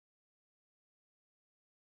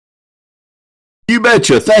You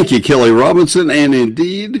betcha. Thank you, Kelly Robinson. And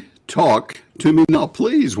indeed, talk to me now,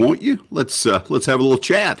 please, won't you? Let's have a little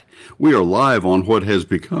chat. We are live on what has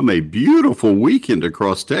become a beautiful weekend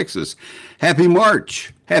across Texas. Happy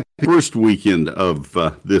March. Happy first weekend of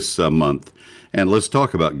this month. And let's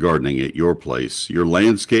talk about gardening at your place, your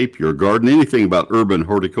landscape, your garden, anything about urban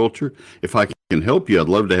horticulture. If I can help you, I'd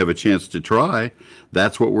love to have a chance to try.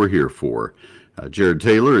 That's what we're here for. Jared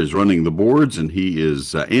Taylor is running the boards, and he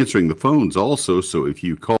is answering the phones also. So if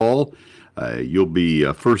you call, you'll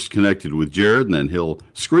be first connected with Jared, and then he'll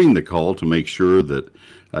screen the call to make sure that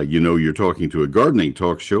you're talking to a gardening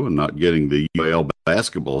talk show and not getting the UL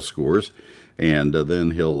basketball scores. And then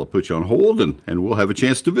he'll put you on hold, and we'll have a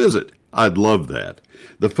chance to visit. I'd love that.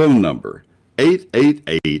 The phone number,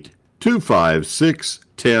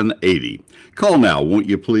 888-256-1080. Call now, won't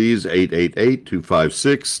you please,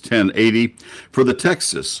 888-256-1080 for the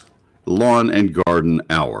Texas Lawn and Garden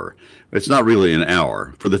Hour. It's not really an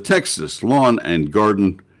hour. For the Texas Lawn and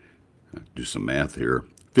Garden, do some math here,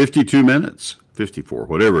 52 minutes, 54,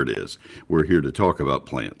 whatever it is. We're here to talk about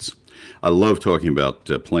plants. I love talking about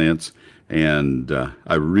plants. And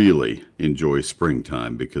I really enjoy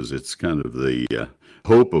springtime because it's kind of the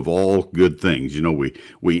hope of all good things. You know,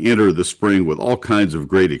 we enter the spring with all kinds of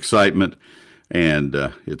great excitement, and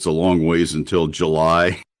it's a long ways until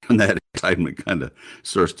July, and that excitement kind of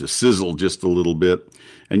starts to sizzle just a little bit.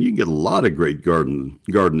 And you can get a lot of great gardening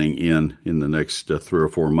in the next 3 or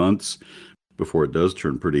 4 months before it does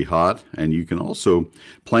turn pretty hot. And you can also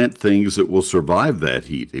plant things that will survive that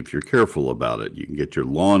heat if you're careful about it. You can get your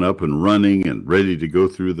lawn up and running and ready to go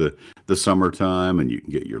through the summertime, and you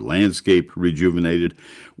can get your landscape rejuvenated.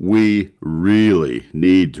 We really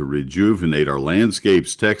need to rejuvenate our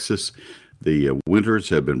landscapes, Texas. The winters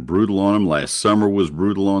have been brutal on them. Last summer was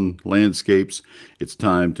brutal on landscapes. It's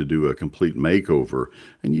time to do a complete makeover,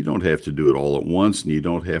 and you don't have to do it all at once, and you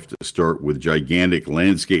don't have to start with gigantic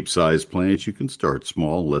landscape-sized plants. You can start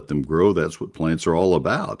small, let them grow. That's what plants are all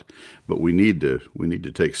about. But we need to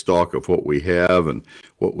take stock of what we have and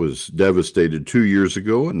what was devastated 2 years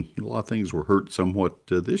ago, and a lot of things were hurt somewhat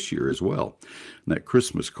this year as well. And that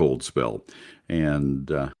Christmas cold spell.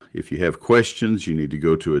 And if you have questions, you need to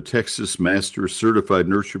go to a Texas Master Certified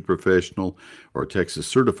Nursery Professional or a Texas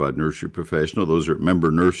Certified Nursery Professional. Those are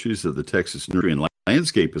member nurseries of the Texas Nursery and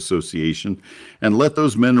Landscape Association, and let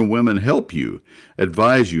those men and women help you,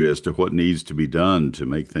 advise you as to what needs to be done to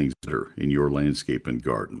make things better in your landscape and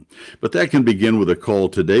garden. But that can begin with a call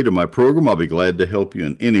today to my program. I'll be glad to help you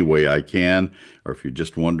in any way I can, or if you're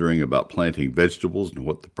just wondering about planting vegetables and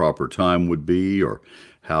what the proper time would be, or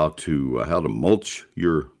how to mulch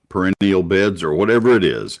your perennial beds, or whatever it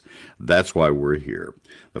is. That's why we're here.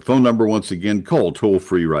 The phone number, once again, call toll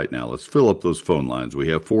free right now. Let's fill up those phone lines. We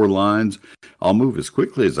have 4 lines. I'll move as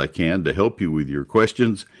quickly as I can to help you with your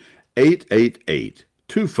questions.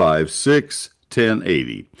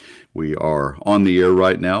 888-256-1080. We are on the air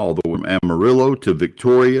right now, all the way from Amarillo to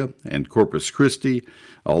Victoria and Corpus Christi,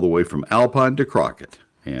 all the way from Alpine to Crockett.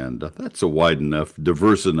 And that's a wide enough,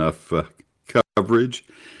 diverse enough coverage.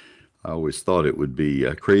 I always thought it would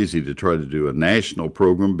be crazy to try to do a national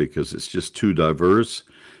program because it's just too diverse.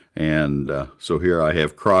 And so here I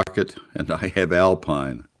have Crockett, and I have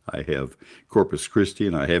Alpine, I have Corpus Christi,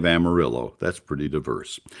 and I have Amarillo. That's pretty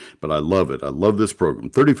diverse. But I love it. I love this program.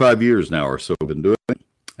 35 years now or so I've been doing it,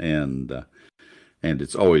 and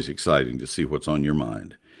it's always exciting to see what's on your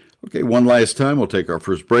mind. Okay, one last time, we'll take our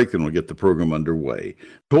first break, and we'll get the program underway.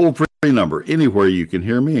 Toll-free number, anywhere you can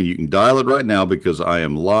hear me, and you can dial it right now because I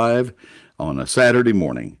am live on a Saturday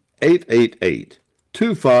morning,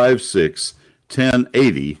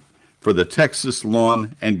 888-256-1080 for the Texas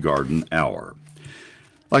Lawn and Garden Hour.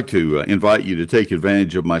 I'd like to invite you to take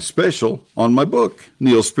advantage of my special on my book,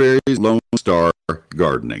 Neil Sperry's Lone Star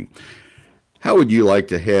Gardening. How would you like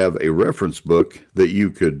to have a reference book that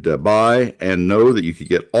you could buy and know that you could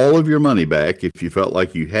get all of your money back if you felt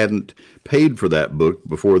like you hadn't paid for that book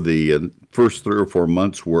before the first 3 or 4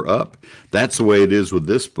 months were up? That's the way it is with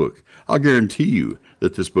this book. I'll guarantee you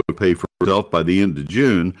that this book will pay for itself by the end of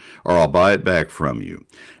June, or I'll buy it back from you.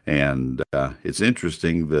 And it's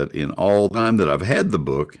interesting that in all the time that I've had the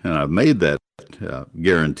book and I've made that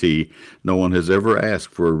guarantee, no one has ever asked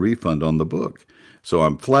for a refund on the book. So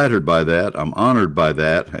I'm flattered by that, I'm honored by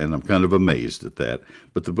that, and I'm kind of amazed at that.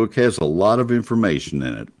 But the book has a lot of information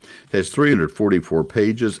in it. It has 344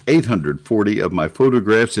 pages, 840 of my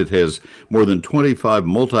photographs. It has more than 25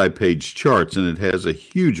 multi-page charts, and it has a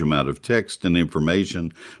huge amount of text and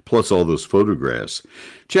information, plus all those photographs.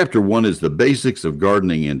 Chapter 1 is the basics of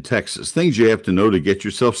gardening in Texas, things you have to know to get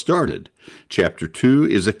yourself started. Chapter 2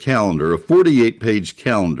 is a calendar, a 48-page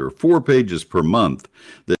calendar, 4 pages per month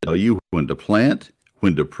that tell you when to plant,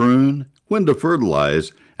 when to prune, when to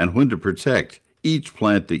fertilize, and when to protect each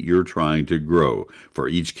plant that you're trying to grow for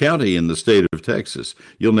each county in the state of Texas.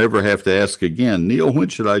 You'll never have to ask again, Neil, when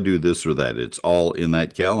should I do this or that? It's all in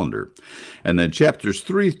that calendar. And then chapters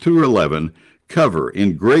 3 through 11 cover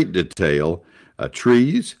in great detail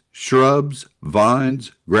trees, shrubs,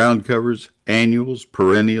 vines, ground covers, annuals,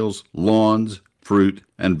 perennials, lawns, fruit,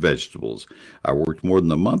 and vegetables. I worked more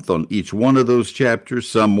than a month on each one of those chapters,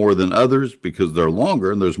 some more than others because they're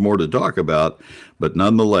longer and there's more to talk about. But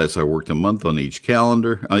nonetheless, I worked a month on each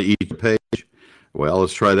calendar, on each page. Well,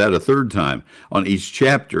 let's try that a third time on each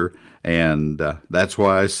chapter. And that's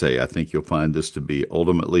why I say I think you'll find this to be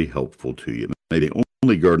ultimately helpful to you. Maybe the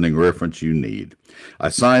only gardening reference you need. I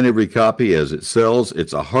sign every copy as it sells.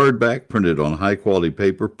 It's a hardback printed on high-quality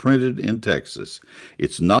paper, printed in Texas.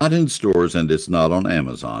 It's not in stores and it's not on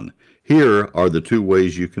Amazon. Here are the 2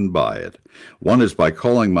 ways you can buy it. One is by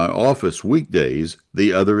calling my office weekdays.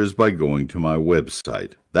 The other is by going to my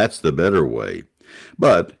website. That's the better way.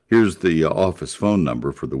 But here's the office phone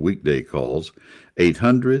number for the weekday calls,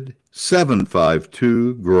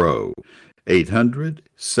 800-752-GROW,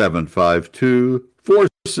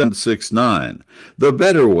 800-752-4769. The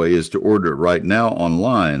better way is to order it right now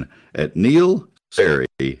online at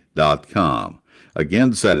neilsperry.com.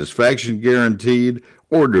 Again, satisfaction guaranteed.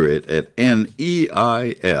 Order it at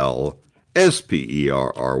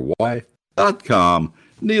neilsperry.com.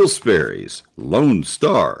 Neil Sperry's Lone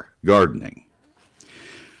Star Gardening.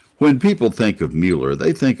 When people think of Mueller,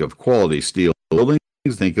 they think of quality steel buildings,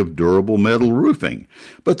 think of durable metal roofing.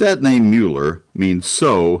 But that name Mueller means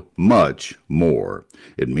so much more.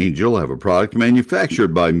 It means you'll have a product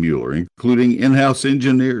manufactured by Mueller, including in-house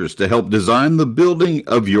engineers to help design the building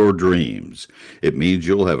of your dreams. It means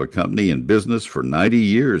you'll have a company in business for 90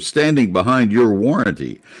 years standing behind your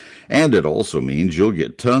warranty. And it also means you'll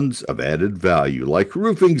get tons of added value, like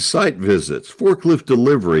roofing site visits, forklift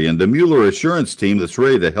delivery, and a Mueller assurance team that's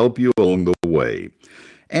ready to help you along the way.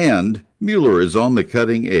 And Mueller is on the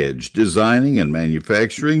cutting edge, designing and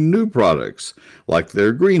manufacturing new products, like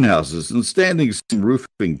their greenhouses and standing seam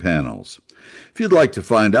roofing panels. If you'd like to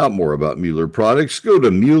find out more about Mueller products, go to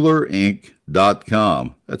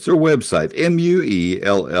MuellerInc.com. That's their website,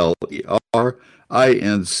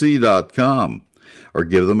 MuellerInc.com. Or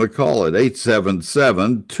give them a call at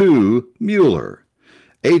 877-2-MUELLER,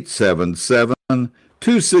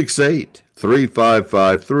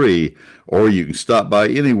 877-268-3553, or you can stop by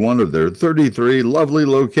any one of their 33 lovely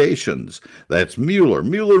locations. That's Mueller.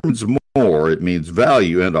 Mueller means more. It means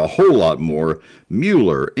value and a whole lot more.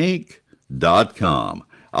 MuellerInc.com.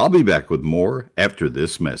 I'll be back with more after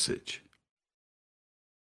this message.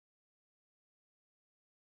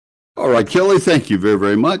 All right, Kelly, thank you very,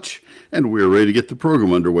 very much. And we're ready to get the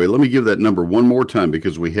program underway. Let me give that number one more time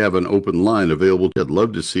because we have an open line available. I'd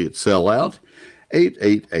love to see it sell out.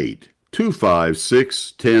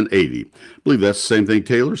 888-256-1080. I believe that's the same thing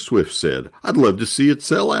Taylor Swift said. I'd love to see it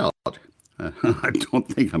sell out. I don't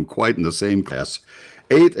think I'm quite in the same class.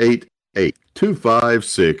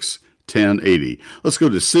 888-256-1080. Let's go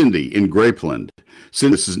to Cindy in Grapeland.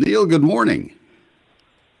 Cindy, this is Neil. Good morning.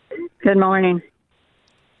 Good morning.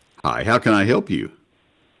 Hi, how can I help you?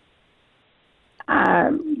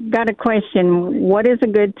 Got a question. What is a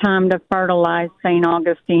good time to fertilize St.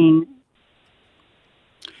 Augustine?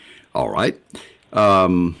 All right.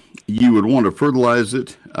 You would want to fertilize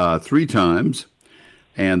it 3 times,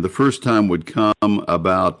 and the first time would come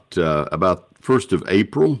about 1st of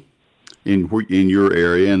April in your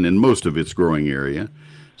area and in most of its growing area.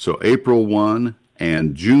 So April 1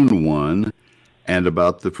 and June 1 and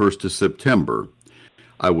about the 1st of September.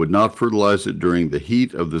 I would not fertilize it during the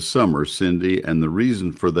heat of the summer, Cindy, and the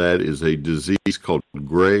reason for that is a disease called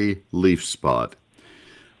gray leaf spot.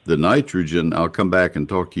 The nitrogen, I'll come back and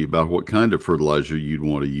talk to you about what kind of fertilizer you'd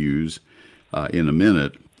want to use in a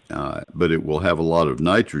minute, but it will have a lot of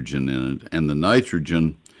nitrogen in it, and the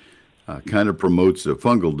nitrogen kind of promotes a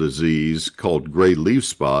fungal disease called gray leaf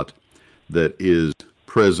spot that is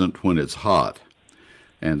present when it's hot.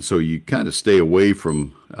 And so you kind of stay away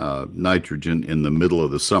from nitrogen in the middle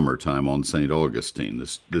of the summertime on St. Augustine.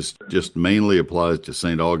 This just mainly applies to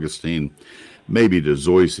St. Augustine, maybe to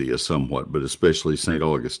Zoysia somewhat, but especially St.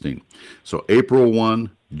 Augustine. So April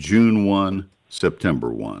 1, June 1,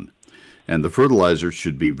 September 1. And the fertilizer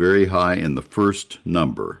should be very high in the first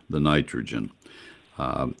number, the nitrogen.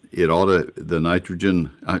 The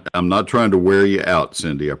nitrogen, I'm not trying to wear you out,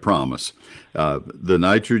 Cindy, I promise. The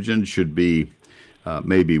nitrogen should be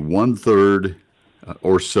maybe 1/3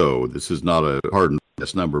 or so. This is not a hard and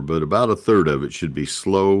number, but about a third of it should be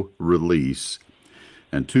slow release,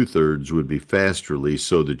 and 2/3 would be fast release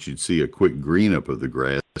so that you'd see a quick green up of the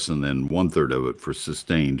grass, and then 1/3 of it for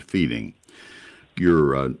sustained feeding.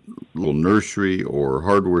 Your little nursery or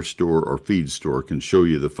hardware store or feed store can show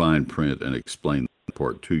you the fine print and explain that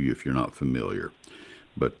part to you if you're not familiar.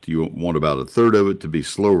 But you want about a third of it to be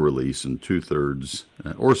slow release and 2/3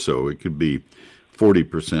 or so. It could be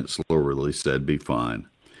 40% slow release. That'd be fine.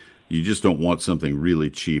 You just don't want something really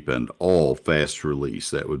cheap and all fast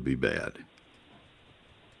release. That would be bad.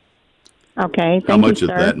 Okay. How much you,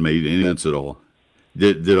 of sir. that made any sense at all?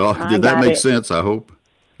 Did that got make it. sense? I hope.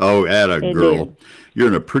 Oh, atta It girl. did. You're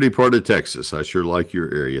in a pretty part of Texas. I sure like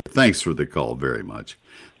your area. Thanks for the call very much.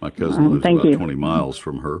 My cousin lives thank about you. 20 miles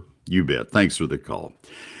from her. You bet. Thanks for the call.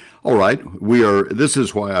 All right. This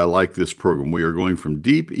is why I like this program. We are going from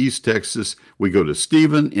deep East Texas. We go to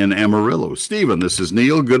Stephen in Amarillo. Stephen, this is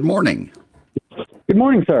Neil. Good morning. Good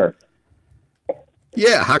morning, sir.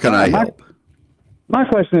 Yeah. How can I help? My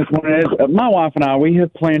question this morning is, my wife and I, we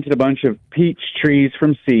have planted a bunch of peach trees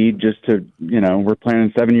from seed just to, we're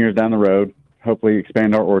planting 7 years down the road, hopefully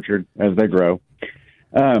expand our orchard as they grow.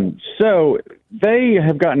 So they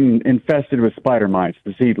have gotten infested with spider mites,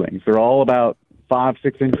 the seedlings. They're all about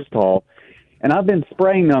 5-6 inches tall. And I've been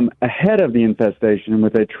spraying them ahead of the infestation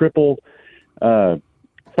with a triple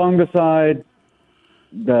fungicide,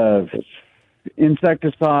 the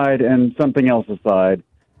insecticide, and something else aside.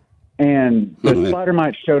 And the spider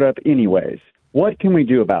mites showed up anyways. What can we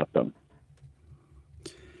do about them?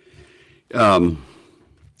 All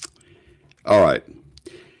right.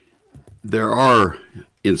 There are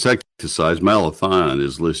insecticides. Malathion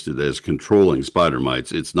is listed as controlling spider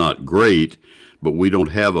mites. It's not great, but we don't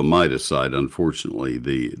have a miticide, unfortunately.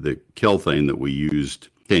 The Kelthane that we used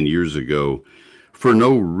 10 years ago, for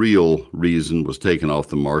no real reason, was taken off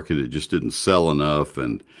the market. It just didn't sell enough,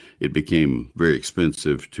 and it became very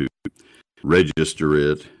expensive to register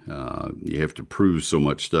it. You have to prove so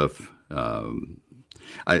much stuff.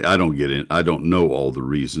 I don't get in. I don't know all the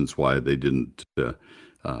reasons why they didn't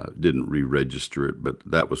re-register it, but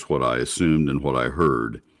that was what I assumed and what I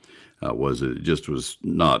heard was that it just was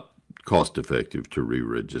not cost effective to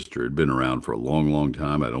re-register. It had been around for a long, long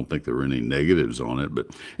time. I don't think there were any negatives on it, but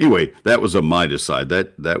anyway, that was a miticide.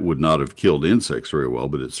 That would not have killed insects very well,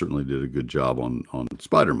 but it certainly did a good job on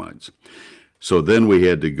spider mites. So then we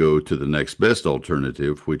had to go to the next best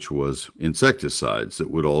alternative, which was insecticides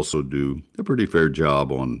that would also do a pretty fair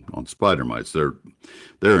job on spider mites. They're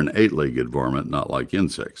an eight-legged varmint, not like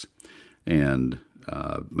insects. And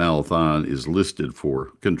Malathion is listed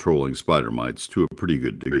for controlling spider mites to a pretty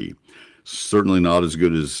good degree. Certainly not as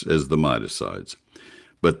good as the miticides.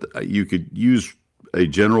 But you could use a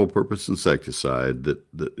general purpose insecticide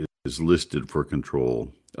that is listed for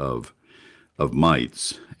control of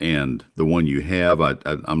mites, and the one you have,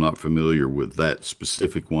 I'm not familiar with that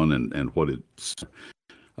specific one and what its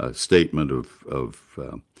statement of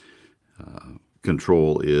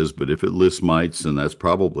control is, but if it lists mites, then that's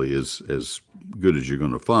probably as good as you're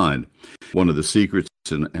going to find. One of the secrets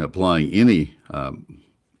in applying any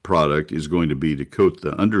product is going to be to coat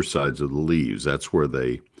the undersides of the leaves. That's where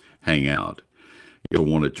they hang out. You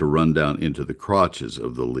don't want it to run down into the crotches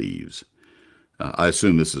of the leaves. I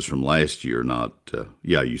assume this is from last year, not,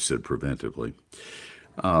 you said preventively.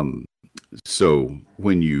 So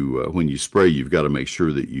when you spray, you've got to make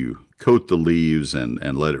sure that you coat the leaves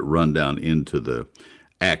and let it run down into the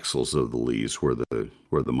axils of the leaves where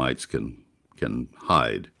the mites can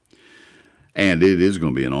hide. And it is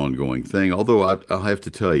going to be an ongoing thing. Although I'll have to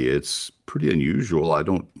tell you, it's pretty unusual. I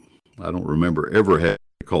don't remember ever having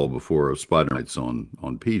a call before of spider mites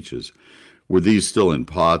on peaches. Were these still in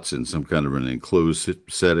pots in some kind of an enclosed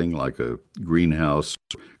setting, like a greenhouse,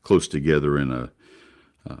 close together in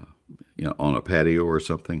on a patio or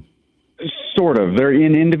something? Sort of. They're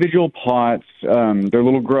in individual pots. They're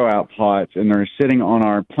little grow-out pots, and they're sitting on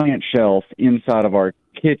our plant shelf inside of our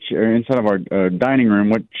kitchen, or inside of our dining room,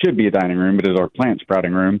 what should be a dining room, but is our plant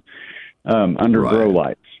sprouting room, under grow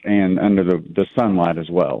lights and under the sunlight as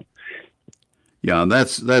well. Yeah, and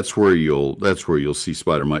that's where you'll see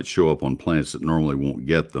spider mites show up on plants that normally won't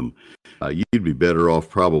get them. You'd be better off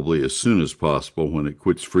probably as soon as possible when it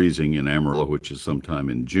quits freezing in Amarillo, which is sometime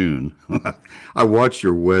in June. I watch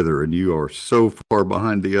your weather, and you are so far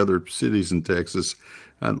behind the other cities in Texas.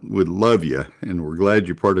 I would love you, and we're glad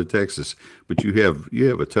you're part of Texas, but you have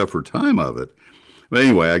a tougher time of it. But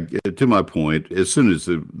anyway, to my point, as soon as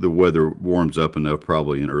the weather warms up enough,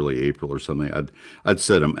 probably in early April or something, I'd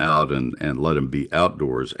set them out and let them be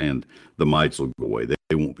outdoors, and the mites will go away.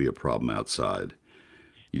 They won't be a problem outside.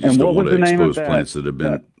 You just don't want to expose plants that have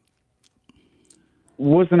been.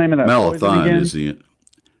 What's the name of that poison Malathion again? is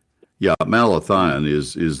malathion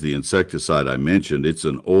is the insecticide I mentioned. It's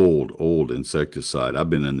an old insecticide. I've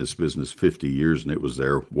been in this business 50 years, and it was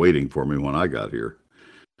there waiting for me when I got here.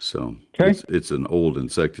 So Okay. it's an old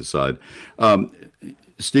insecticide.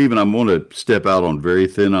 Stephen, I'm going to step out on very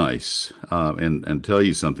thin ice and tell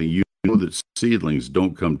you something. You know that seedlings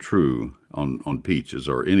don't come true on peaches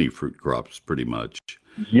or any fruit crops, pretty much.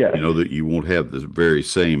 Yes. You know that you won't have the very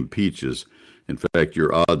same peaches. In fact,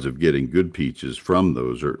 your odds of getting good peaches from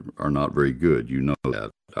those are not very good. You know that,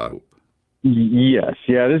 I hope. Yes.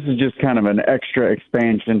 Yeah, this is just kind of an extra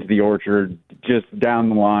expansion to the orchard, just down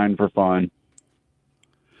the line for fun.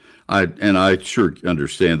 I sure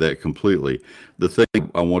understand that completely. The thing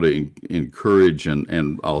I want to encourage,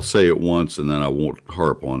 and I'll say it once and then I won't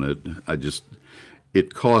harp on it.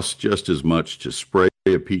 It costs just as much to spray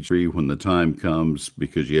a peach tree when the time comes,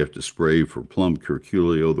 because you have to spray for plum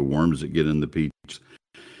curculio, the worms that get in the peach,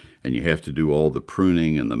 and you have to do all the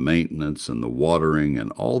pruning and the maintenance and the watering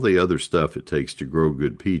and all the other stuff it takes to grow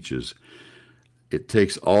good peaches. It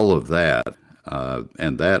takes all of that,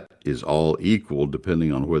 and that is all equal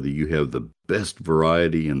depending on whether you have the best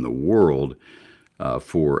variety in the world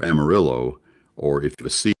for Amarillo, or if a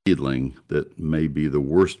seedling that may be the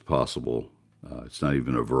worst possible. It's not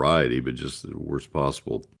even a variety, but just the worst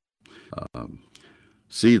possible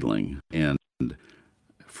seedling. And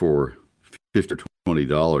for $50 or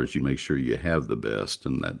 $20, you make sure you have the best.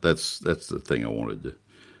 And that's the thing I wanted to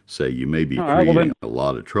say. You may be creating a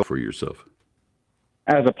lot of trouble for yourself.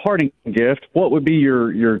 As a parting gift, what would be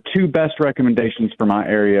your two best recommendations for my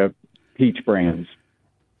area peach brands?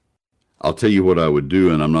 I'll tell you what I would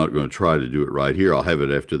do, and I'm not going to try to do it right here. I'll have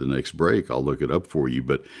it after the next break. I'll look it up for you.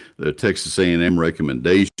 But the Texas A&M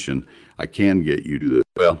recommendation, I can get you to the,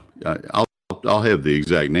 well, I'll have the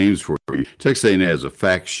exact names for you. Texas A&M has a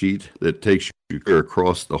fact sheet that takes you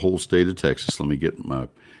across the whole state of Texas. Let me get my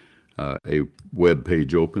a web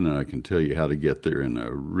page open, and I can tell you how to get there in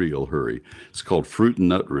a real hurry. It's called Fruit and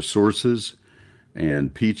Nut Resources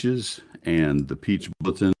and Peaches. And the peach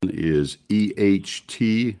bulletin is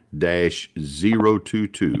EHT-022,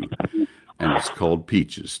 and it's called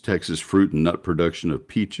Peaches, Texas Fruit and Nut Production of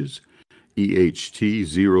Peaches,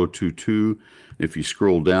 EHT-022. If you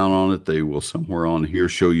scroll down on it, they will somewhere on here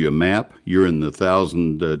show you a map. You're in the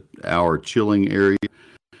 1,000-hour chilling area,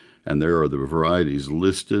 and there are the varieties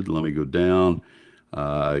listed. Let me go down.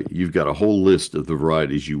 You've got a whole list of the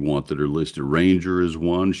varieties you want that are listed. Ranger is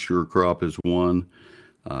one, Sure Crop is one.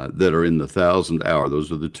 That are in the 1,000-hour.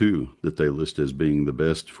 Those are the two that they list as being the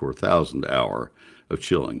best for 1,000-hour of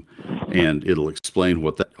chilling. And it'll explain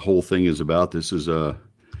what that whole thing is about. This is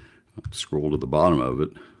scroll to the bottom of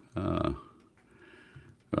it. Well,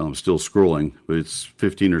 I'm still scrolling, but it's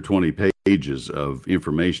 15 or 20 pages of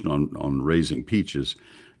information on raising peaches.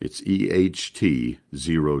 It's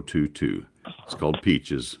EHT-022. It's called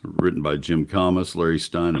Peaches, written by Jim Camas, Larry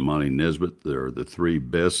Stein, and Monty Nesbitt. They're the three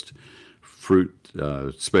best fruit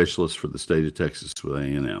specialists for the state of Texas with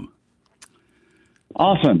A&M.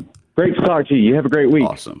 Awesome. Great to talk to you. You have a great week.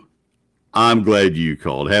 Awesome. I'm glad you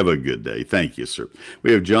called. Have a good day. Thank you, sir.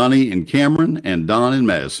 We have Johnny in Cameron and Don in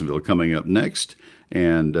Madisonville coming up next.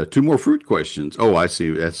 And two more fruit questions. Oh, I see.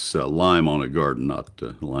 That's lime on a garden, not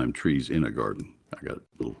lime trees in a garden. I got a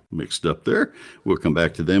little mixed up there. We'll come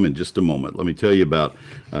back to them in just a moment. Let me tell you about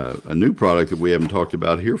a new product that we haven't talked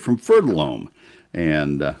about here from Fertilome.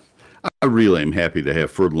 And I really am happy to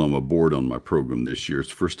have Fertilome aboard on my program this year. It's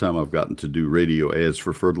the first time I've gotten to do radio ads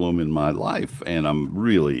for Fertilome in my life, and I'm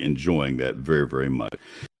really enjoying that very, very much.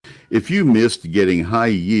 If you missed getting High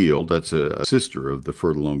Yield, that's a sister of the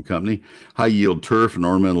Fertilome company, High Yield Turf and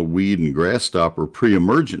Ornamental Weed and Grass Stopper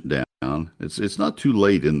Pre-Emergent down, it's not too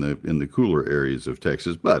late in the cooler areas of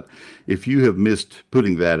Texas, but if you have missed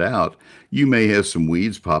putting that out, you may have some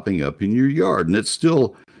weeds popping up in your yard, and it's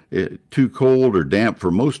still too cold or damp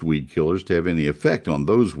for most weed killers to have any effect on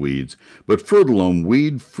those weeds. But Fertilome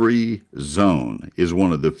Weed Free Zone is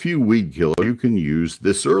one of the few weed killers you can use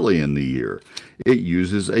this early in the year. It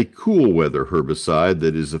uses a cool weather herbicide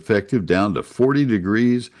that is effective down to 40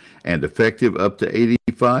 degrees and effective up to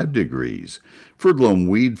 85 degrees. Fertilome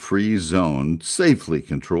Weed Free Zone safely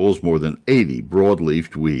controls more than 80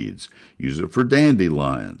 broadleafed weeds. Use it for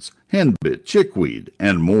dandelions, henbit, chickweed,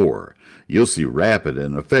 and more. You'll see rapid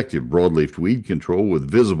and effective broadleaf weed control with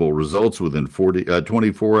visible results within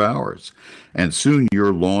 24 hours. And soon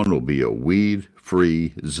your lawn will be a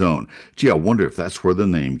weed-free zone. Gee, I wonder if that's where the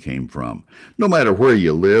name came from. No matter where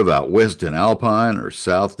you live, out west in Alpine or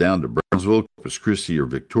south down to Brownsville, Corpus Christi, or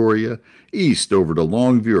Victoria, east over to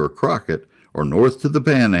Longview or Crockett, or north to the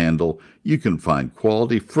Panhandle, you can find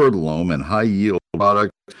quality Fertilome and High Yield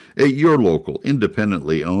product at your local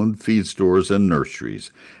independently owned feed stores and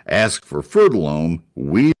nurseries. Ask for Fertilome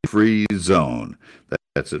Weed-Free Zone.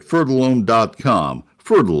 That's at Fertilome.com.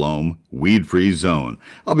 Fertilome Weed-Free Zone.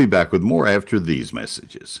 I'll be back with more after these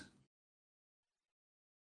messages.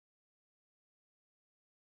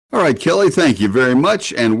 All right, Kelly, thank you very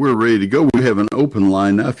much. And we're ready to go. We have an open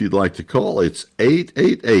line now if you'd like to call. It's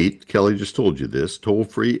 888, Kelly just told you this, toll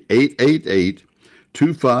free,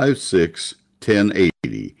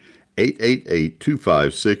 888-256-1080.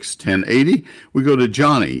 888-256-1080. We go to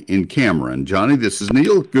Johnny in Cameron. Johnny, this is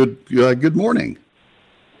Neil. Good morning.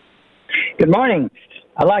 Good morning.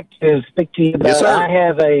 I'd like to speak to you about. Yes, sir. I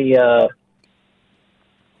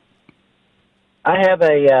have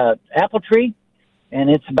a apple tree, and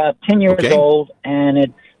it's about 10 years Okay. old,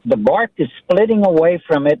 and the bark is splitting away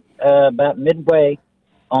from it about midway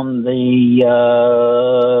on the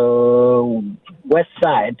west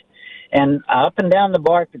side, and up and down the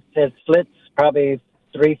bark it says slits, probably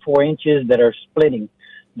 3-4 inches that are splitting.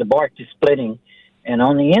 The bark is splitting, and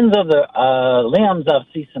on the ends of the limbs I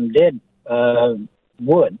see some dead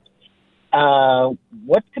wood.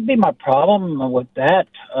 What could be my problem with that?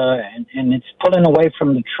 And it's pulling away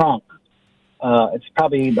from the trunk. It's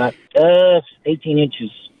probably about 18 inches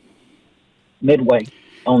midway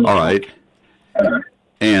on the All trunk. right.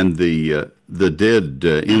 And the dead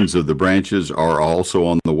ends of the branches are also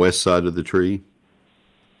on the west side of the tree?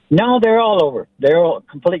 No, they're all over. They're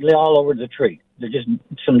completely all over the tree. They're just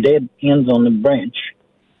some dead ends on the branch.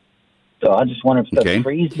 So I just wonder if the Okay.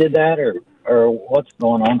 freeze did that or what's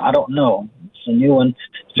going on. I don't know. It's a new one.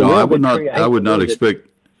 It's a No, real I would good not. tree. I would not hate to lose it. expect.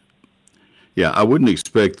 Yeah, I wouldn't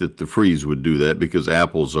expect that the freeze would do that because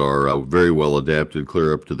apples are very well adapted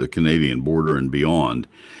clear up to the Canadian border and beyond.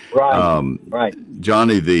 Right. Right.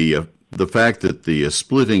 Johnny, the fact that the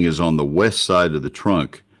splitting is on the west side of the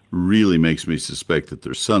trunk really makes me suspect that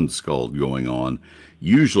there's sun scald going on.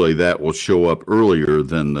 Usually that will show up earlier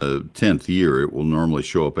than the 10th year. It will normally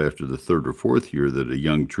show up after the 3rd or 4th year that a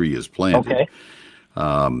young tree is planted. Okay.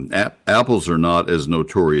 Apples are not as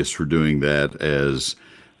notorious for doing that as,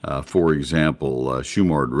 for example,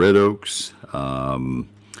 Shumard red oaks,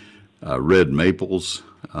 red maples,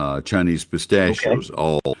 Chinese pistachios,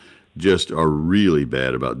 all just are really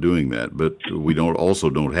bad about doing that. But we don't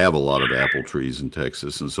have a lot of apple trees in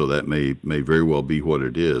Texas, and so that may very well be what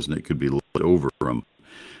it is, and it could be left over from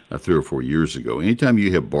 3 or 4 years ago. Anytime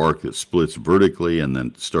you have bark that splits vertically and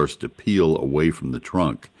then starts to peel away from the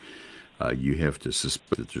trunk, you have to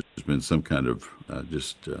suspect that there's been some kind of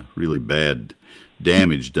really bad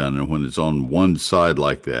damage done. And when it's on one side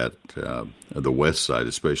like that, the west side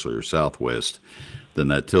especially, or southwest, then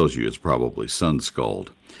that tells you it's probably sun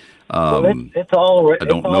scald. Well, it's all. I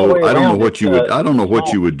don't know. I don't know what you would. I don't know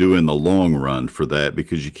what you would do in the long run for that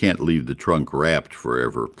because you can't leave the trunk wrapped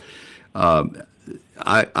forever.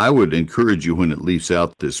 I would encourage you when it leaves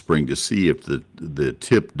out this spring to see if the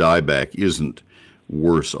tip dieback isn't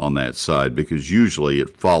worse on that side, because usually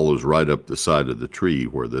it follows right up the side of the tree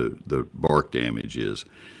where the bark damage is.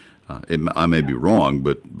 I may be wrong,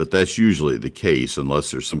 but that's usually the case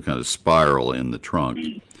unless there's some kind of spiral in the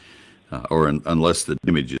trunk, unless the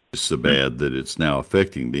damage is so bad that it's now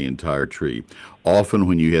affecting the entire tree. Often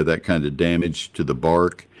when you have that kind of damage to the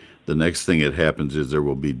bark, the next thing that happens is there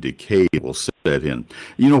will be decay that will set in.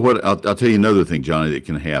 You know what? I'll tell you another thing, Johnny, that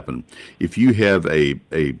can happen. If you have a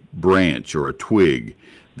branch or a twig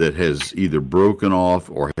that has either broken off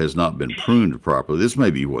or has not been pruned properly, this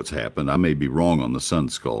may be what's happened. I may be wrong on the sun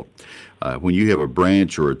scald. When you have a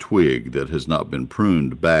branch or a twig that has not been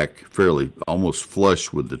pruned back fairly almost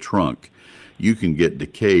flush with the trunk, you can get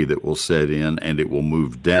decay that will set in and it will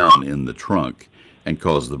move down in the trunk and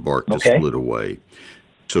cause the bark to split away.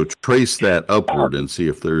 So trace that upward and see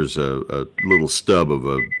if there's a little stub of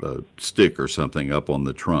a stick or something up on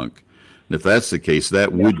the trunk. And if that's the case,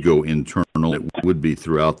 that would go internal. It would be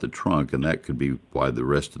throughout the trunk, and that could be why the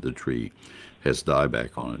rest of the tree has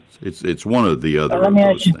dieback on it. It's one of the other of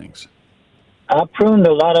those things. I pruned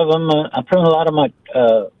a lot of them. I pruned a lot of my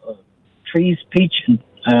trees, peach, and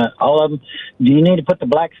all of them. Do you need to put the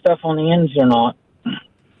black stuff on the ends or not?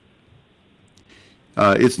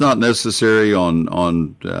 It's not necessary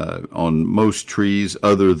on most trees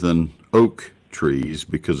other than oak trees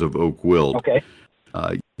because of oak wilt. Okay.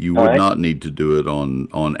 You would not need to do it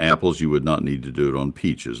on apples. You would not need to do it on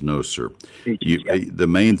peaches. No, sir. The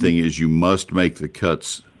main thing is you must make the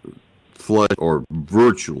cuts flush or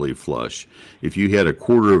virtually flush. If you had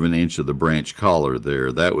 1/4 of an inch of the branch collar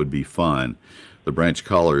there, that would be fine. The branch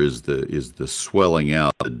collar is the swelling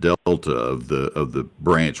out, the delta of the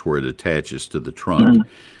branch where it attaches to the trunk.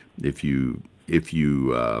 If if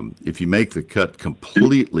you make the cut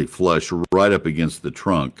completely flush right up against the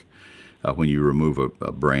trunk when you remove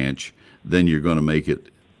a branch, then you're going to make it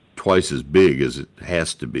twice as big as it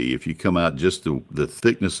has to be. If you come out just the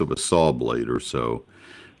thickness of a saw blade or so,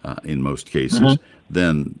 in most cases,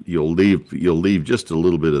 then you'll leave just a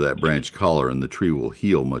little bit of that branch collar, and the tree will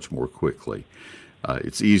heal much more quickly.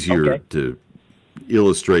 It's easier to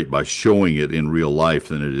illustrate by showing it in real life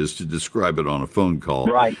than it is to describe it on a phone call.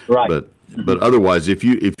 Right. But otherwise, if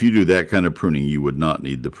you do that kind of pruning, you would not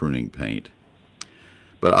need the pruning paint.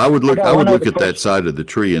 But I would look at that side of the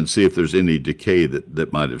tree and see if there's any decay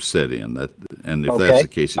that might have set in. And if that's the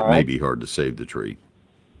case, it may be hard to save the tree.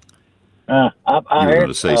 I were going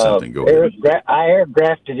to say something. Go ahead. I air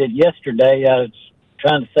grafted it yesterday. I was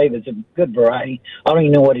trying to save it's a good variety. I don't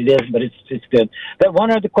even know what it is, but it's good. But one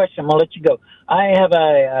other question, I'm gonna let you go. I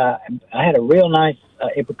had a real nice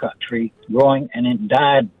apricot tree growing, and it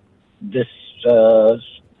died this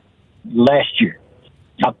last year.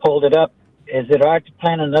 I pulled it up. Is it all right to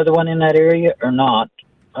plant another one in that area or not?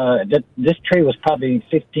 This tree was probably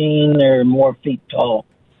 15 or more feet tall.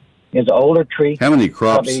 It's an older tree. How many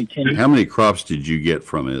crops did you get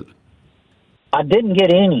from it? I didn't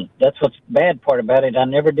get any. That's what's the bad part about it. I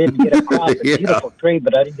never did get a crop. It's a beautiful tree,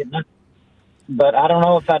 but I didn't get nothing. But I don't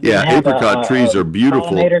know if I didn't have apricot trees are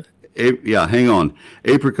beautiful. pollinator. Hang on.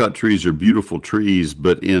 Apricot trees are beautiful trees,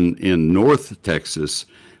 but in North Texas,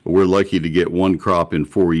 we're lucky to get one crop in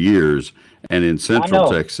 4 years, and in Central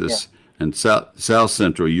Texas and South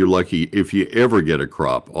Central, you're lucky if you ever get a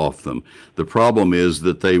crop off them. The problem is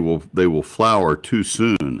that they will flower too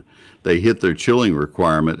soon. They hit their chilling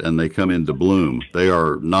requirement and they come into bloom. They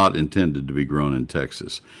are not intended to be grown in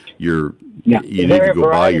Texas. You need to go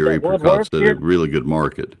buy your apricots at a really good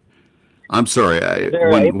market. I'm sorry,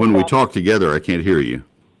 when we talk together, I can't hear you.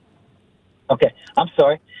 Okay, I'm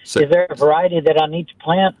sorry. Is there a variety that I need to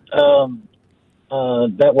plant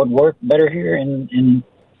that would work better here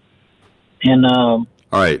all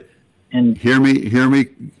right. And hear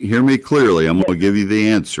me clearly. I'm going to give you the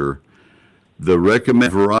answer. The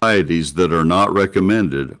recommended varieties that are not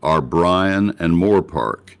recommended are Bryan and Moore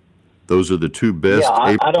Park. Those are the two best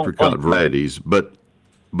apricot varieties, but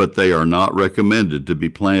they are not recommended to be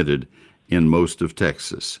planted in most of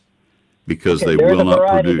Texas because they will not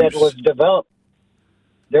produce.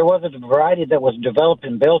 There was a variety that was developed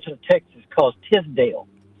in Belton, Texas called Tisdale.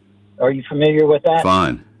 Are you familiar with that?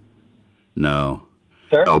 Fine. No.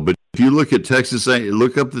 Sir? No, but if you look at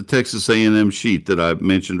look up the Texas A&M sheet that I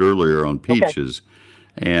mentioned earlier on peaches,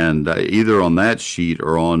 and either on that sheet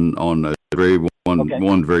or on a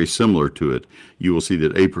one very similar to it, you will see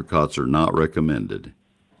that apricots are not recommended.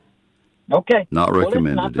 Okay. Not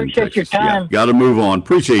recommended. I appreciate your time. Got to move on.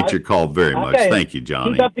 Appreciate your call very much. Thank you,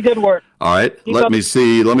 Johnny. Keep up the good work. All right. Let me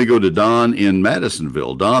see. Let me go to Don in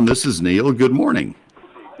Madisonville. Don, this is Neil. Good morning.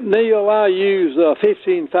 Neil, I use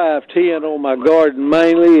 15510 on my garden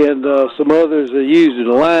mainly, and some others are using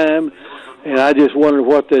lime, and I just wondered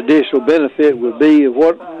what the additional benefit would be of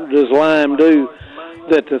what does lime do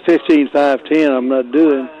that the 15510 I'm not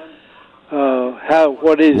doing.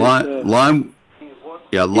 What is lime?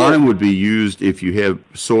 Lime would be used if you have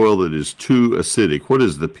soil that is too acidic. What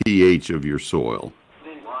is the pH of your soil?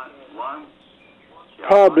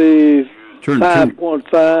 Probably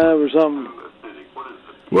 5.5 or something.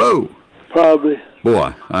 Whoa. Probably.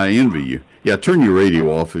 Boy, I envy you. Yeah, turn your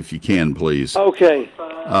radio off if you can, please. Okay.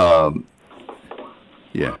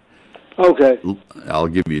 Yeah. Okay. I'll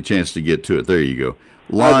give you a chance to get to it. There you go.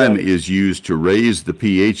 Lime is used to raise the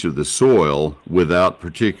pH of the soil without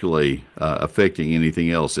particularly affecting anything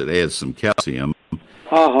else. It adds some calcium,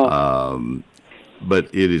 but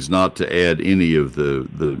it is not to add any of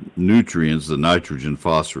the nutrients, the nitrogen,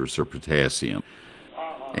 phosphorus, or potassium.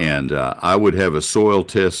 And I would have a soil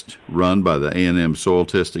test run by the A&M Soil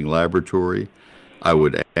Testing Laboratory. I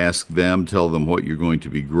would ask them, tell them what you're going to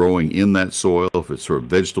be growing in that soil. If it's for a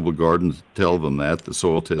vegetable garden, tell them that. The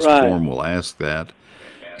soil test form will ask that.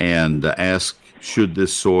 And ask, should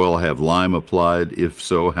this soil have lime applied? If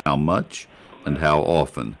so, how much and how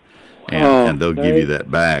often? And they'll give you that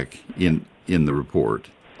back in the report.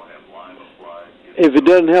 If it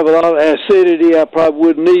doesn't have a lot of acidity, I probably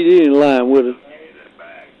wouldn't need any lime, would it?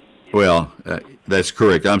 Well, that's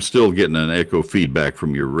correct. I'm still getting an echo feedback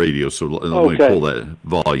from your radio, so let me pull that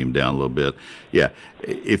volume down a little bit. Yeah,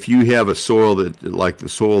 if you have a soil that, like the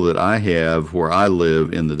soil that I have where I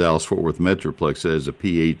live in the Dallas-Fort Worth Metroplex, that has a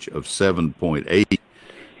pH of 7.8,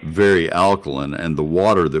 very alkaline, and the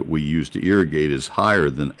water that we use to irrigate is higher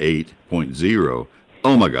than 8.0,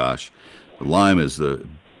 oh my gosh, lime is the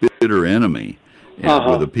bitter enemy.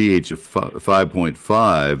 And with a pH of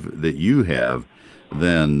 5.5 that you have,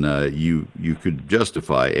 then you could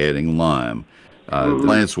justify adding lime.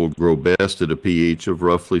 Plants will grow best at a pH of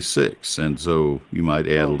roughly 6, and so you might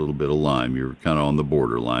add a little bit of lime. You're kind of on the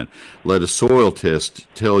borderline. Let a soil test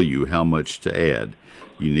tell you how much to add.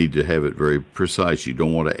 You need to have it very precise. You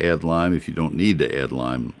don't want to add lime if you don't need to add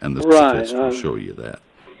lime, and the test will show you that.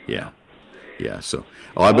 Yeah. So,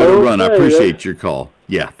 I better run. I appreciate your call.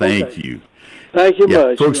 Yeah, thank you. Thank you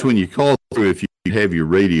much. Folks, when you call through, if you have your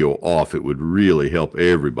radio off, it would really help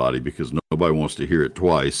everybody because nobody wants to hear it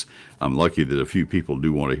twice. I'm lucky that a few people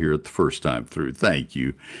do want to hear it the first time through. Thank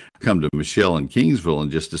you. Come to Michelle in Kingsville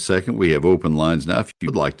in just a second. We have open lines now. If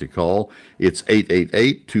you'd like to call, it's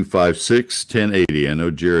 888-256-1080. I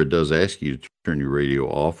know Jared does ask you to turn your radio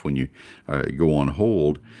off when you go on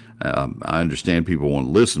hold. I understand people want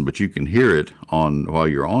to listen, but you can hear it while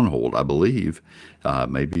you're on hold, I believe.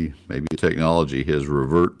 Maybe technology has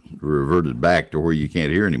reverted back to where you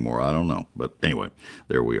can't hear anymore. I don't know. But anyway,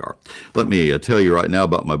 there we are. Let me tell you right now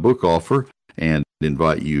about my book offer and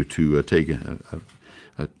invite you to take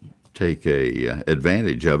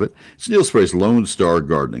advantage of it. It's Neil Sperry's Lone Star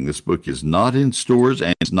Gardening. This book is not in stores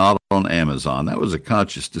and it's not on Amazon. That was a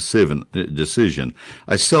conscious decision.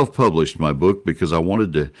 I self-published my book because I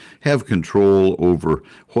wanted to have control over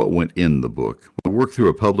what went in the book. When you work through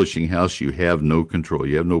a publishing house, you have no control.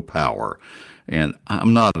 You have no power. And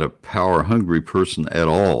I'm not a power-hungry person at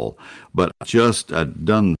all, but I'd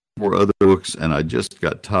done 4 other books, and I just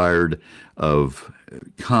got tired of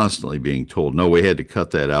constantly being told, no, we had to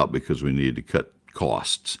cut that out because we needed to cut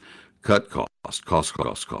costs. Cut cost.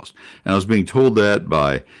 And I was being told that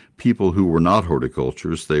by people who were not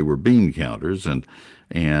horticulturists. They were bean counters, and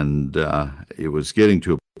it was getting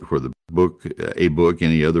to where the book,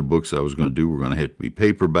 any other books I was going to do were going to have to be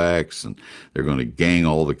paperbacks, and they're going to gang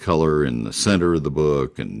all the color in the center of the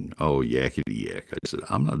book, and yakety yak. I said,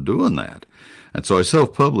 I'm not doing that. And so I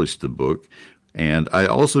self-published the book, and I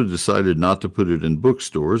also decided not to put it in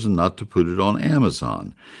bookstores and not to put it on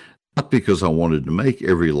Amazon. Not because I wanted to make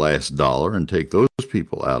every last dollar and take those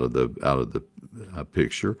people out of the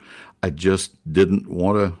picture. I just didn't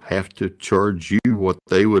want to have to charge you what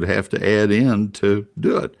they would have to add in to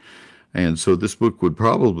do it. And so this book would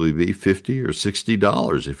probably be $50 or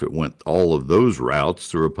 $60 if it went all of those routes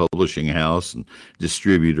through a publishing house and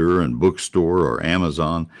distributor and bookstore or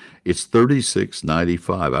Amazon. It's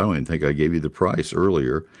 $36.95. I don't even think I gave you the price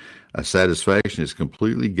earlier. Satisfaction is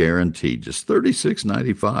completely guaranteed. Just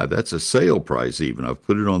 $36.95. That's a sale price even. I've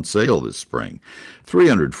put it on sale this spring.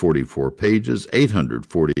 344 pages,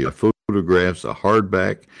 840 photographs, a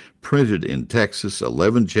hardback, printed in Texas,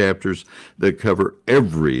 11 chapters that cover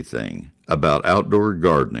everything about outdoor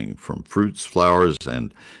gardening, from fruits, flowers,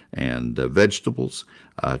 and vegetables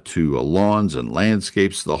to lawns and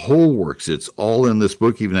landscapes. The whole works. It's all in this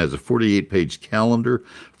book. Even has a 48-page calendar,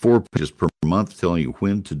 4 pages per month, telling you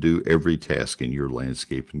when to do every task in your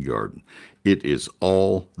landscape and garden. It is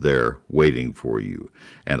all there waiting for you.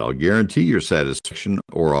 And I'll guarantee your satisfaction,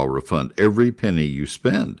 or I'll refund every penny you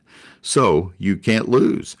spend. So you can't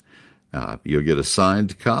lose. You'll get a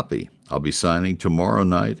signed copy. I'll be signing tomorrow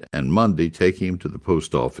night and Monday, taking him to the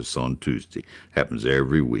post office on Tuesday. Happens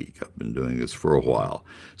every week. I've been doing this for a while.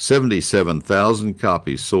 77,000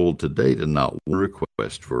 copies sold to date and not one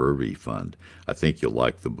request for a refund. I think you'll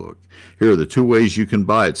like the book. Here are the 2 ways you can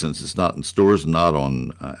buy it since it's not in stores and not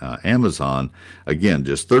on Amazon. Again,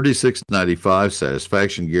 just $36.95,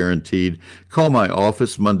 satisfaction guaranteed. Call my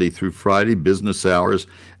office Monday through Friday, business hours,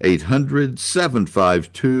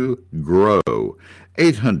 800-752-GROW.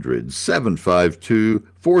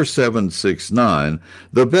 800-752-4769.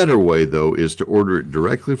 The better way, though, is to order it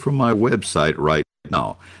directly from my website right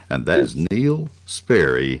now, and that is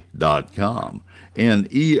neilsperry.com.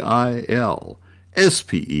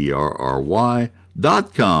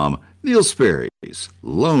 NeilSperry.com. Neil Sperry's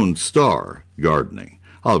Lone Star Gardening.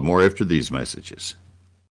 I'll have more after these messages.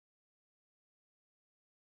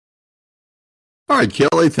 All right,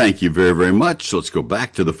 Kelly, thank you very, very much. Let's go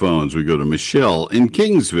back to the phones. We go to Michelle in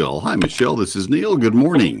Kingsville. Hi, Michelle. This is Neil. Good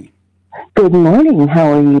morning. Good morning.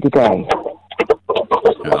 How are you today?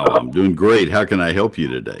 Oh, I'm doing great. How can I help you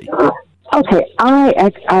today? Okay.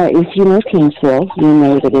 If you know Kingsville, you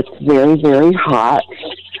know that it's very, very hot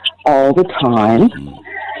all the time.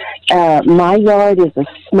 My yard is a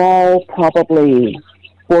small, probably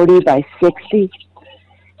 40 by 60,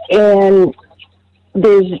 and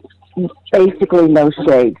there's basically no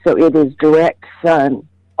shade, so it is direct sun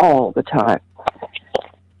all the time.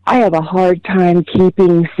 I have a hard time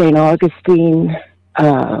keeping St. Augustine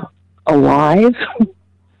alive,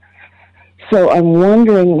 So I'm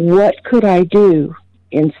wondering, what could I do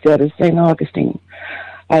instead of St. Augustine?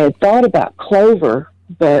 I had thought about clover,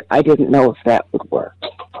 but I didn't know if that would work.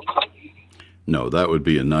 No, that would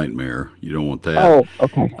be a nightmare. You don't want that. Oh,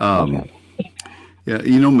 okay. Okay.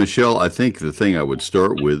 Yeah, Michelle, I think the thing I would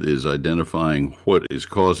start with is identifying what is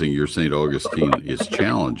causing your St. Augustine its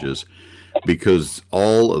challenges, because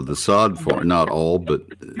all of the sod farm, not all, but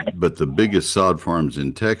the biggest sod farms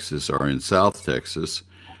in Texas are in South Texas,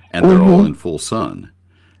 and they're all in full sun.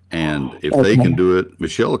 And if they can do it,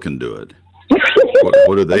 Michelle can do it.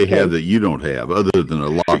 What do they have that you don't have, other than a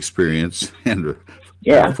lot of experience and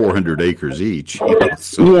 400 acres each?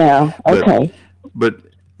 So, yeah. Okay.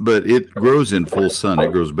 But it grows in full sun.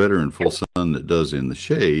 It grows better in full sun than it does in the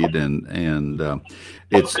shade, and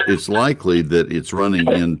it's likely that it's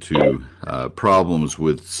running into problems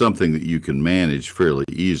with something that you can manage fairly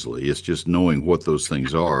easily. It's just knowing what those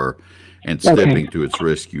things are and stepping to its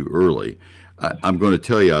rescue early. I'm going to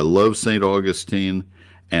tell you, I love St. Augustine,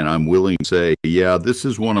 and I'm willing to say, yeah, this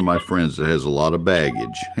is one of my friends that has a lot of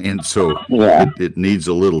baggage, and so it needs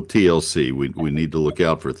a little TLC. We need to look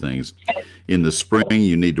out for things. In the spring,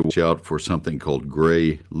 you need to watch out for something called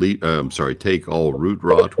take all root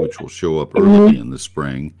rot, which will show up early in the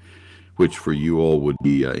spring, which for you all would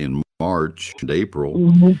be in March and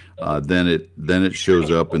April. Then it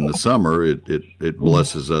shows up in the summer. It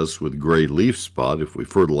blesses us with gray leaf spot if we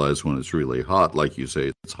fertilize when it's really hot. Like you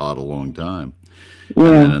say, it's hot a long time. And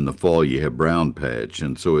then in the fall, you have brown patch.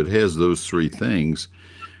 And so it has those three things.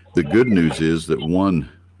 The good news is that one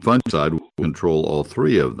fungicide will control all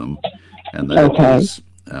three of them. And that is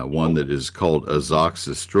one that is called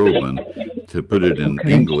azoxystrobin. To put it in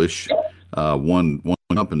English, one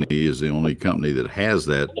company is the only company that has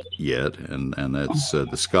that yet, and that's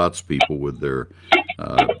the Scots people with their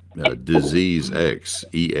Disease X,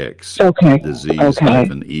 EX. Disease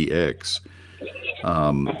EX.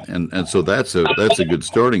 And so that's a good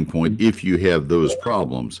starting point if you have those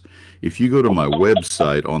problems. If you go to my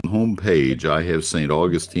website, on the home page, I have St.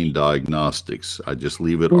 Augustine Diagnostics. I just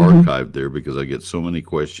leave it archived there because I get so many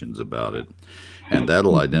questions about it. And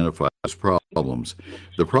that'll identify those problems.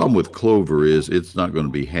 The problem with clover is it's not going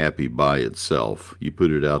to be happy by itself. You put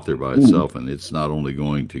it out there by itself, and it's not only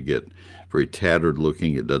going to get very tattered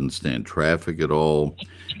looking, it doesn't stand traffic at all.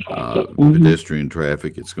 Pedestrian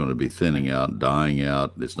traffic, it's going to be thinning out and dying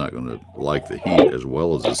out. It's not going to like the heat as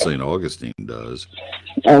well as the St. Augustine does.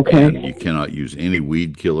 And you cannot use any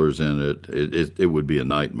weed killers in it. It would be a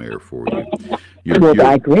nightmare for you. Your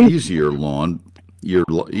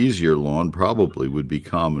easier lawn probably would be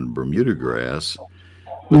common Bermuda grass,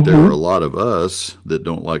 but there are a lot of us that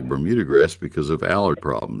don't like Bermuda grass because of allergy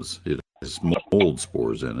problems. It has mold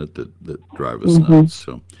spores in it that drive us nuts.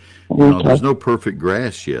 So, there's no perfect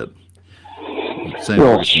grass yet. St.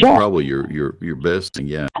 Augustine is probably your best thing.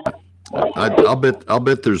 Yeah, I'll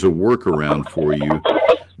bet there's a workaround for you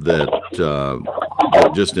that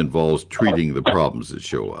just involves treating the problems that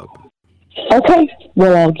show up. Okay,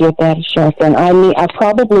 well, I'll give that a shot then. I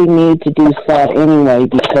probably need to do that anyway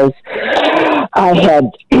because I had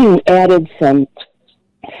added some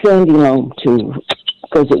sandy loam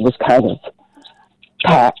because it was kind of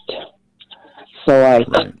packed. So I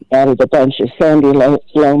added a bunch of sandy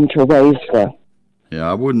loam to raise the. Yeah,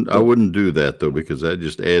 I wouldn't do that though, because that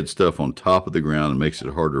just adds stuff on top of the ground and makes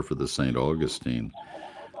it harder for the St. Augustine.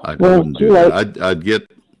 I wouldn't do that. I'd get.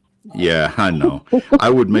 Yeah, I know.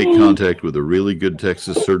 I would make contact with a really good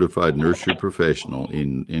Texas certified nursery professional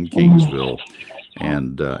in Kingsville,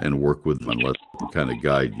 and work with them and let them kind of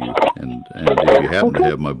guide you. And if you happen to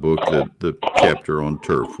have my book, the chapter on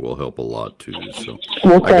turf will help a lot too. So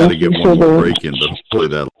I got to get one more break in, but hopefully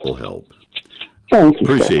that will help.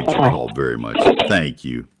 Appreciate your call very much. Thank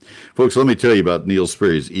you. Folks, let me tell you about Neil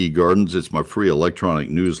Sperry's eGardens. It's my free electronic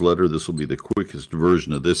newsletter. This will be the quickest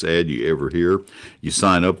version of this ad you ever hear. You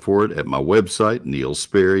sign up for it at my website,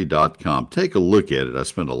 neilsperry.com. Take a look at it. I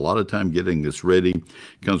spent a lot of time getting this ready.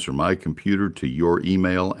 It comes from my computer to your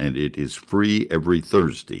email, and it is free every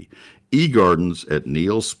Thursday. eGardens at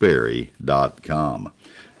neilsperry.com.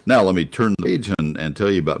 Now let me turn the page and tell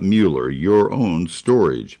you about Mueller, your own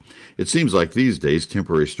storage. It seems like these days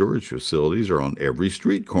temporary storage facilities are on every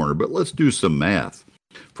street corner, but let's do some math.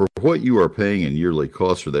 For what you are paying in yearly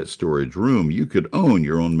costs for that storage room, you could own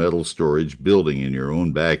your own metal storage building in your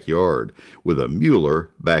own backyard with a Mueller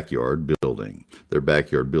backyard building. Their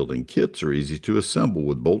backyard building kits are easy to assemble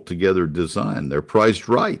with bolt-together design. They're priced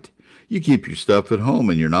right. You keep your stuff at home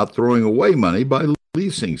and you're not throwing away money by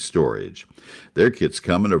leasing storage. Their kits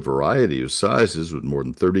come in a variety of sizes with more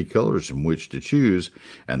than 30 colors from which to choose,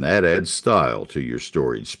 and that adds style to your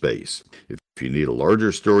storage space. If If you need a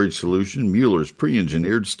larger storage solution, Mueller's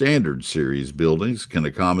pre-engineered standard series buildings can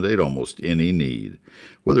accommodate almost any need.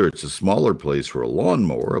 Whether it's a smaller place for a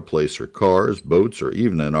lawnmower, a place for cars, boats, or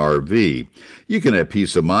even an RV, you can have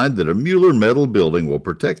peace of mind that a Mueller metal building will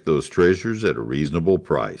protect those treasures at a reasonable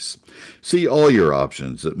price. See all your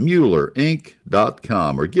options at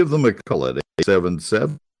MuellerInc.com or give them a call at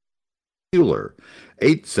 877 Mueller,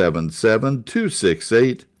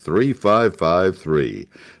 877-268-3553.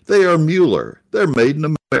 They are Mueller. They're made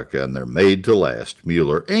in America, and they're made to last.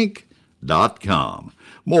 MuellerInc.com.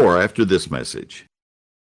 More after this message.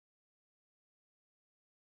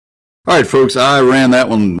 All right, folks, I ran that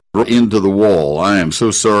one right into the wall. I am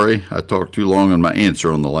so sorry. I talked too long on my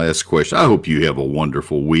answer on the last question. I hope you have a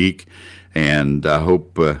wonderful week, and I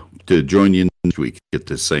hope to join you next week at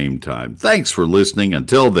the same time. Thanks for listening.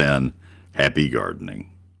 Until then, happy gardening.